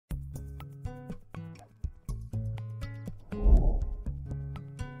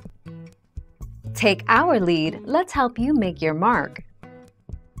Take our lead, let's help you make your mark.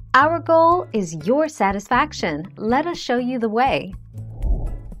 Our goal is your satisfaction. Let us show you the way.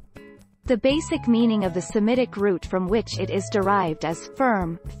 The basic meaning of the Semitic root from which it is derived is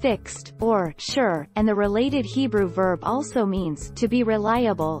firm, fixed, or sure, and the related Hebrew verb also means to be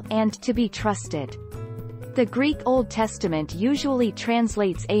reliable and to be trusted. The Greek Old Testament usually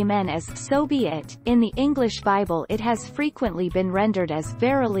translates amen as so be it. In the English Bible it has frequently been rendered as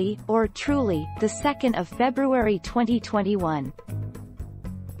verily or truly. The 2nd of February 2021.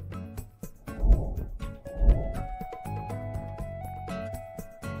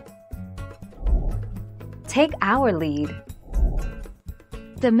 Take our lead.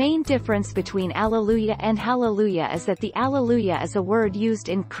 The main difference between Alleluia and Hallelujah is that the Alleluia is a word used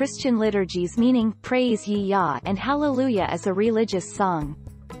in Christian liturgies meaning praise ye Yah, and Hallelujah is a religious song.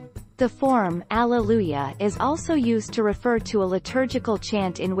 The form Alleluia is also used to refer to a liturgical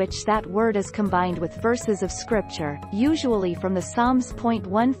chant in which that word is combined with verses of scripture, usually from the Psalms.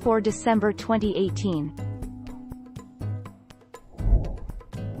 14 December 2018.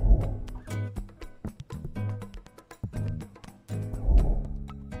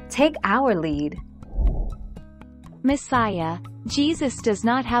 Take our lead. Messiah. Jesus does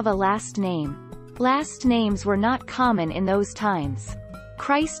not have a last name. Last names were not common in those times.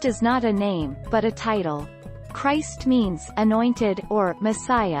 Christ is not a name, but a title. Christ means anointed or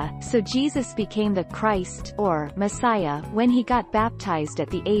Messiah, so Jesus became the Christ or Messiah when he got baptized at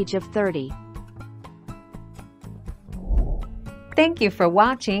the age of 30. Thank you for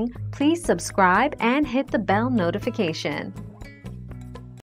watching. Please subscribe and hit the bell notification.